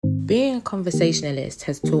Being a conversationalist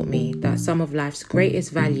has taught me that some of life's greatest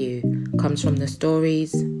value comes from the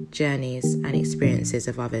stories, journeys, and experiences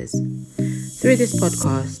of others. Through this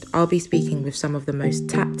podcast, I'll be speaking with some of the most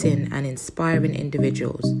tapped in and inspiring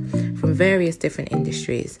individuals from various different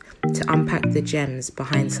industries to unpack the gems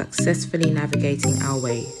behind successfully navigating our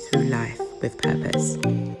way through life with purpose.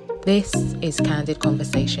 This is Candid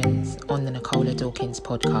Conversations on the Nicola Dawkins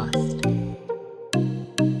podcast.